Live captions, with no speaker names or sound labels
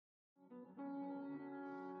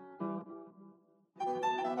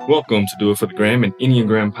Welcome to Do It for the Gram, an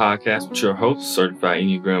Enneagram podcast with your host, certified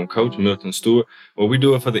Enneagram coach Milton Stewart, where we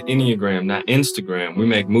do it for the Enneagram, not Instagram. We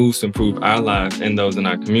make moves to improve our lives and those in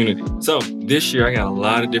our community. So this year, I got a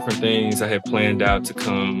lot of different things I had planned out to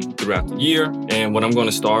come throughout the year. And what I'm going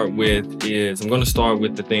to start with is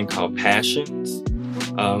the thing called passions.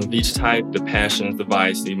 Of each type, the passions, the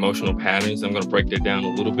vice, the emotional patterns. I'm going to break that down a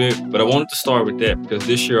little bit. But I wanted to start with that because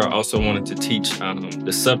this year I also wanted to teach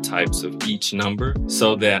the subtypes of each number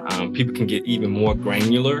so that people can get even more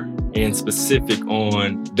granular and specific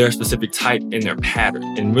on their specific type and their pattern.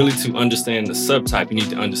 And really to understand the subtype, you need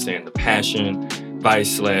to understand the passion,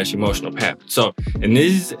 vice/emotional pattern. So in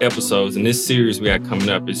these episodes, in this series we got coming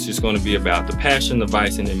up, it's just going to be about the passion, the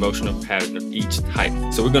vice, and the emotional pattern of each type.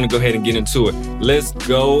 So we're going to go ahead and get into it. Let's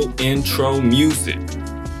go intro music.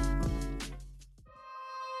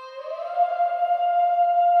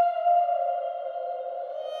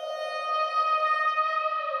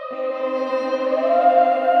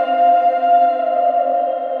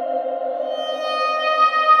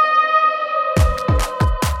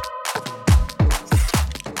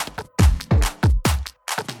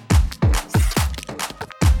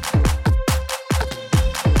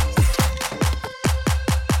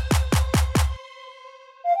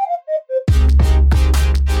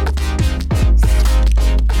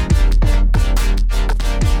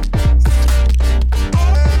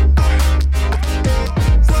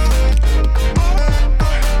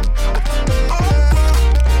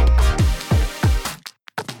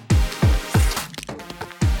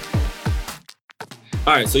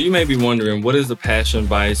 All right, so you may be wondering, what is the passion,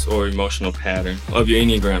 vice, or emotional pattern of your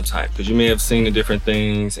Enneagram type? Because you may have seen the different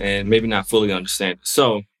things and maybe not fully understand it.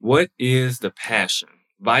 So what is the passion,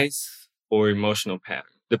 vice, or emotional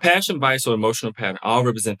pattern? The passion, vice, or emotional pattern all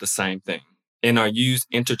represent the same thing and are used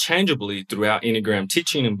interchangeably throughout Enneagram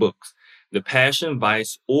teaching and books. The passion,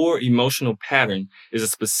 vice, or emotional pattern is a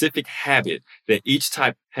specific habit that each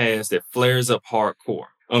type has that flares up hardcore.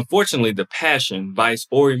 Unfortunately, the passion, vice,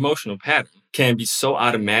 or emotional pattern can be so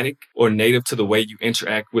automatic or native to the way you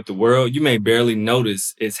interact with the world, you may barely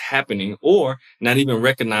notice it's happening or not even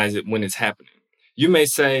recognize it when it's happening. You may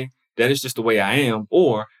say, that is just the way I am,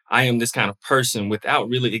 or I am this kind of person, without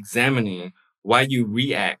really examining why you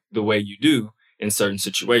react the way you do in certain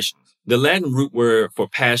situations. The Latin root word for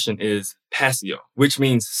passion is passio, which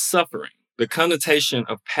means suffering. The connotation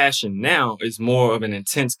of passion now is more of an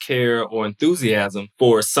intense care or enthusiasm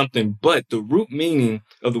for something, but the root meaning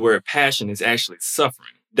of the word passion is actually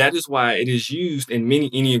suffering. That is why it is used in many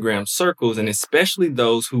Enneagram circles, and especially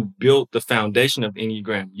those who built the foundation of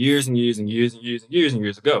Enneagram years and years and years and years and years and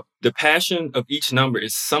years ago. The passion of each number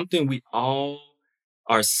is something we all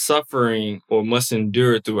are suffering or must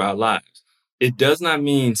endure through our lives. It does not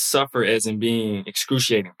mean suffer as in being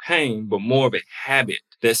excruciating pain, but more of a habit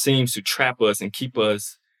that seems to trap us and keep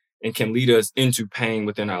us and can lead us into pain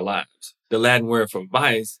within our lives. The Latin word for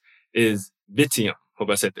vice is vitium,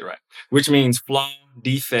 hope I said that right, which means flaw,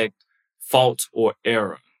 defect, fault, or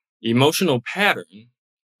error. Emotional pattern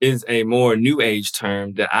is a more new age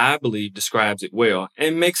term that I believe describes it well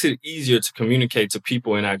and makes it easier to communicate to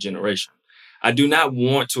people in our generation. I do not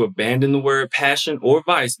want to abandon the word passion or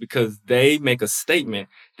vice because they make a statement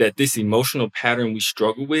that this emotional pattern we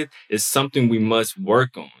struggle with is something we must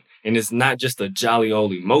work on. And it's not just a jolly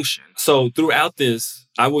old emotion. So throughout this,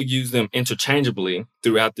 I will use them interchangeably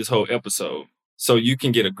throughout this whole episode so you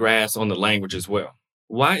can get a grasp on the language as well.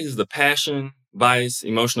 Why is the passion, vice,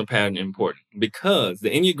 emotional pattern important? Because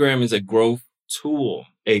the Enneagram is a growth tool.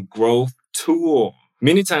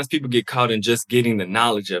 Many times people get caught in just getting the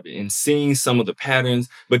knowledge of it and seeing some of the patterns,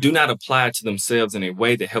 but do not apply it to themselves in a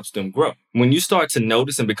way that helps them grow. When you start to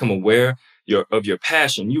notice and become aware of your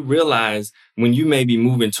passion, you realize when you may be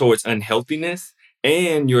moving towards unhealthiness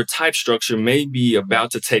and your type structure may be about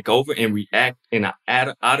to take over and react in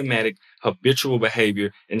an automatic habitual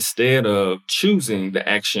behavior instead of choosing the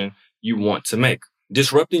action you want to make.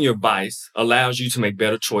 Disrupting your vice allows you to make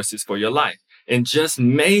better choices for your life and just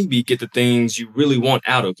maybe get the things you really want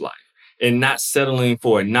out of life and not settling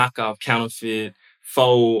for a knockoff, counterfeit,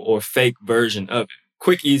 faux, or fake version of it.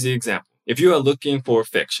 Quick, easy example. If you are looking for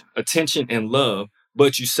affection, attention, and love,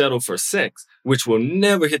 but you settle for sex, which will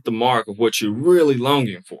never hit the mark of what you're really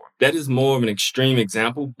longing for. That is more of an extreme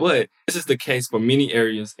example, but this is the case for many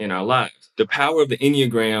areas in our lives. The power of the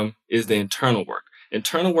Enneagram is the internal work.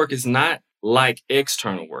 Internal work is not like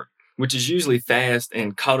external work, which is usually fast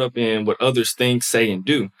and caught up in what others think, say, and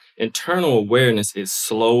do. Internal awareness is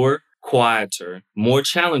slower, quieter, more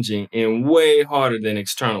challenging, and way harder than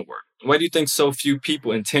external work. Why do you think so few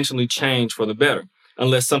people intentionally change for the better,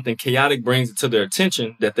 unless something chaotic brings it to their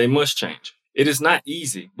attention that they must change? It is not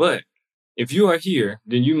easy, but if you are here,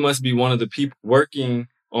 then you must be one of the people working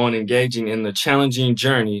on engaging in the challenging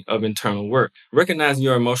journey of internal work. Recognizing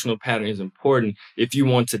your emotional pattern is important if you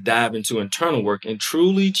want to dive into internal work and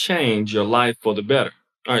truly change your life for the better.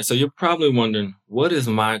 All right, so you're probably wondering, what is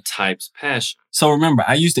my type's passion? So remember,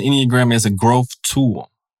 I use the Enneagram as a growth tool.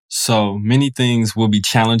 So many things will be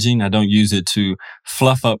challenging. I don't use it to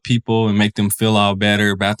fluff up people and make them feel all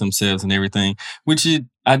better about themselves and everything,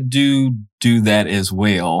 I do that as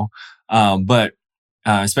well. But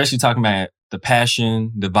especially talking about the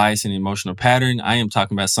passion, the vice, and the emotional pattern, I am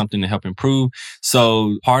talking about something to help improve.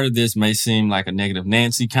 So part of this may seem like a negative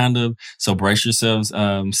Nancy kind of. So brace yourselves,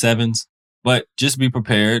 sevens, but just be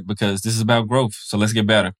prepared because this is about growth. So let's get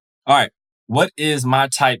better. All right. What is my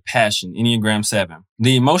type passion? Enneagram 7.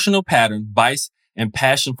 The emotional pattern, vice, and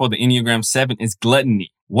passion for the Enneagram 7 is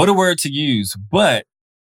gluttony. What a word to use. But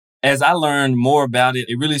as I learned more about it,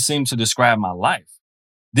 it really seemed to describe my life.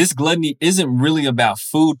 This gluttony isn't really about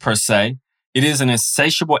food per se. It is an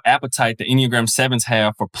insatiable appetite that Enneagram 7s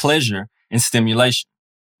have for pleasure and stimulation.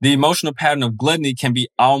 The emotional pattern of gluttony can be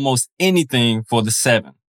almost anything for the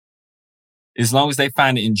 7. As long as they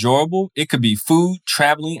find it enjoyable, it could be food,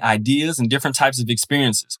 traveling, ideas, and different types of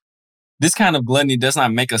experiences. This kind of gluttony does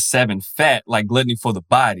not make a 7 fat like gluttony for the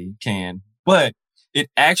body can, but it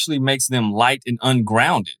actually makes them light and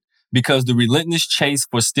ungrounded because the relentless chase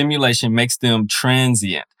for stimulation makes them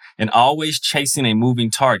transient and always chasing a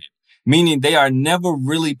moving target, meaning they are never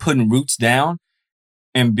really putting roots down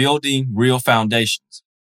and building real foundations.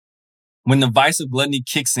 When the vice of gluttony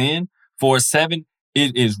kicks in for a 7,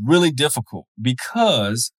 it is really difficult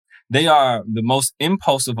because they are the most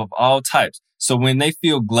impulsive of all types. So when they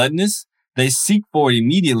feel gluttonous, they seek for it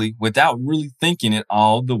immediately without really thinking it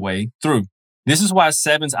all the way through. This is why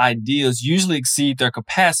 7's ideas usually exceed their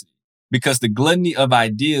capacity because the gluttony of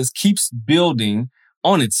ideas keeps building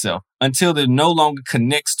on itself until it no longer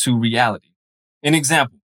connects to reality. An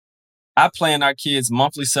example, I plan our kids'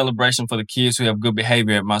 monthly celebration for the kids who have good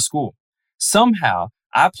behavior at my school. Somehow,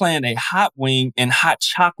 I planned a hot wing and hot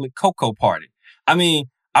chocolate cocoa party. I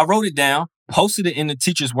wrote it down, posted it in the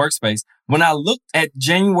teacher's workspace. When I looked at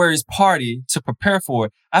January's party to prepare for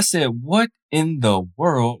it, I said, what in the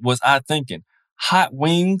world was I thinking? Hot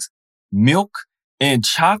wings, milk, and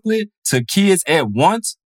chocolate to kids at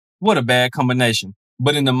once? What a bad combination.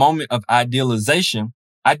 But in the moment of idealization,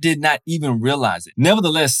 I did not even realize it.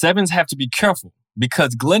 Nevertheless, 7s have to be careful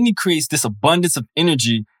because gluttony creates this abundance of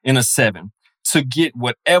energy in a 7 to get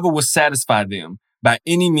whatever will satisfy them by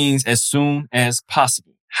any means as soon as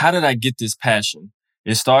possible. How did I get this passion?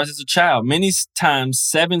 It starts as a child. Many times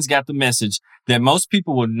 7s got the message that most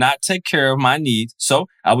people will not take care of my needs, so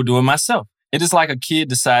I would do it myself. It is like a kid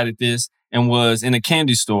decided this and was in a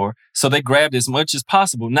candy store, so they grabbed as much as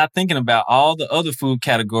possible, not thinking about all the other food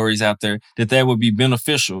categories out there that would be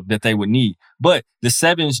beneficial, that they would need. But the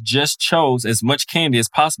 7s just chose as much candy as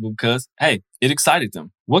possible because, hey, it excited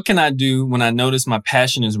them. What can I do when I notice my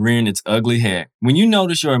passion is rearing its ugly head? When you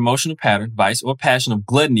notice your emotional pattern, vice, or passion of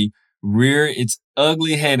gluttony rear its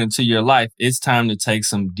ugly head into your life, it's time to take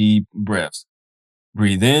some deep breaths.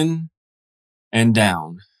 Breathe in and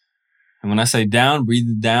down. And when I say down,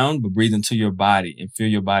 breathe down, but breathe into your body and feel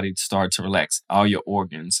your body start to relax, all your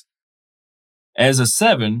organs. As a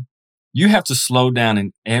 7, you have to slow down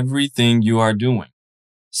in everything you are doing.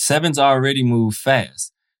 7s already move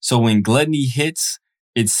fast. So when gluttony hits,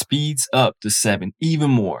 it speeds up the 7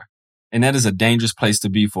 even more. And that is a dangerous place to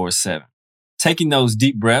be for a 7. Taking those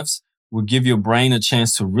deep breaths will give your brain a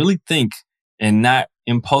chance to really think and not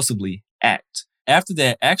impulsively act. After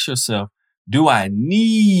that, ask yourself, do I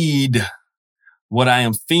need what I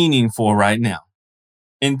am fiending for right now?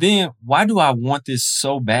 And then, why do I want this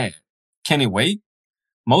so bad? Can it wait?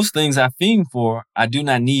 Most things I fiend for, I do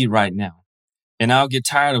not need right now. And I'll get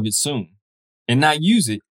tired of it soon and not use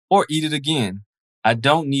it or eat it again. I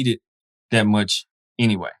don't need it that much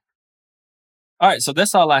anyway. All right, so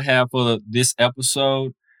that's all I have for this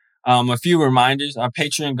episode. A few reminders. Our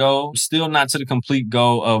Patreon goal, still not to the complete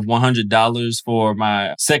goal of $100 for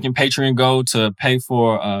my second Patreon goal to pay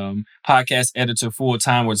for podcast editor full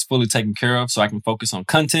time where it's fully taken care of so I can focus on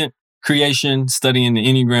content creation, studying the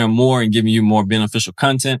Enneagram more and giving you more beneficial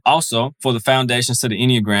content. Also, for the Foundations to the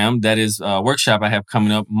Enneagram, that is a workshop I have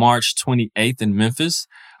coming up March 28th in Memphis.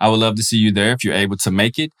 I would love to see you there if you're able to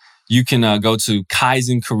make it. You can go to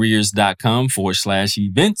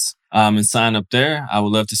kaizencareers.com/events. And sign up there. I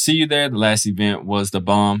would love to see you there. The last event was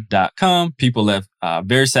thebomb.com. People left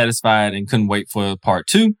very satisfied and couldn't wait for part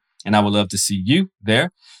 2. And I would love to see you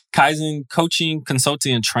there. Kaizen coaching,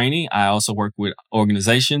 consulting, and training. I also work with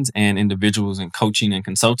organizations and individuals in coaching and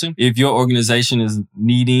consulting. If your organization is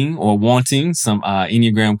needing or wanting some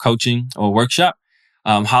Enneagram coaching or workshop,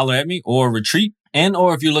 holler at me, or retreat. And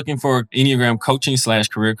or if you're looking for Enneagram coaching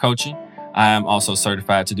 / career coaching, I am also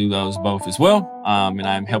certified to do those both as well. And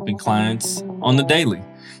I'm helping clients on the daily.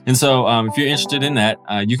 And so if you're interested in that,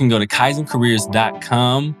 you can go to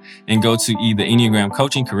kaizencareers.com and go to either Enneagram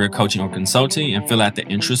coaching, career coaching, or consulting and fill out the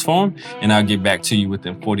interest form. And I'll get back to you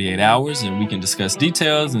within 48 hours and we can discuss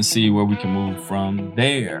details and see where we can move from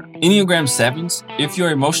there. Enneagram 7s, if your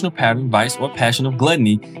emotional pattern, vice, or passion of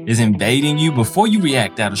gluttony is invading you before you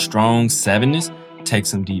react out of strong 7ness, take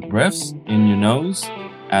some deep breaths in your nose,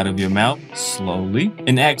 out of your mouth slowly,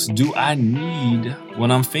 and ask, do I need what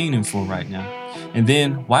I'm fiending for right now? And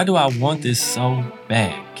then, why do I want this so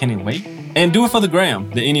bad? Can it wait? And do it for the gram,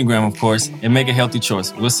 the Enneagram, of course, and make a healthy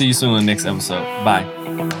choice. We'll see you soon in the next episode. Bye.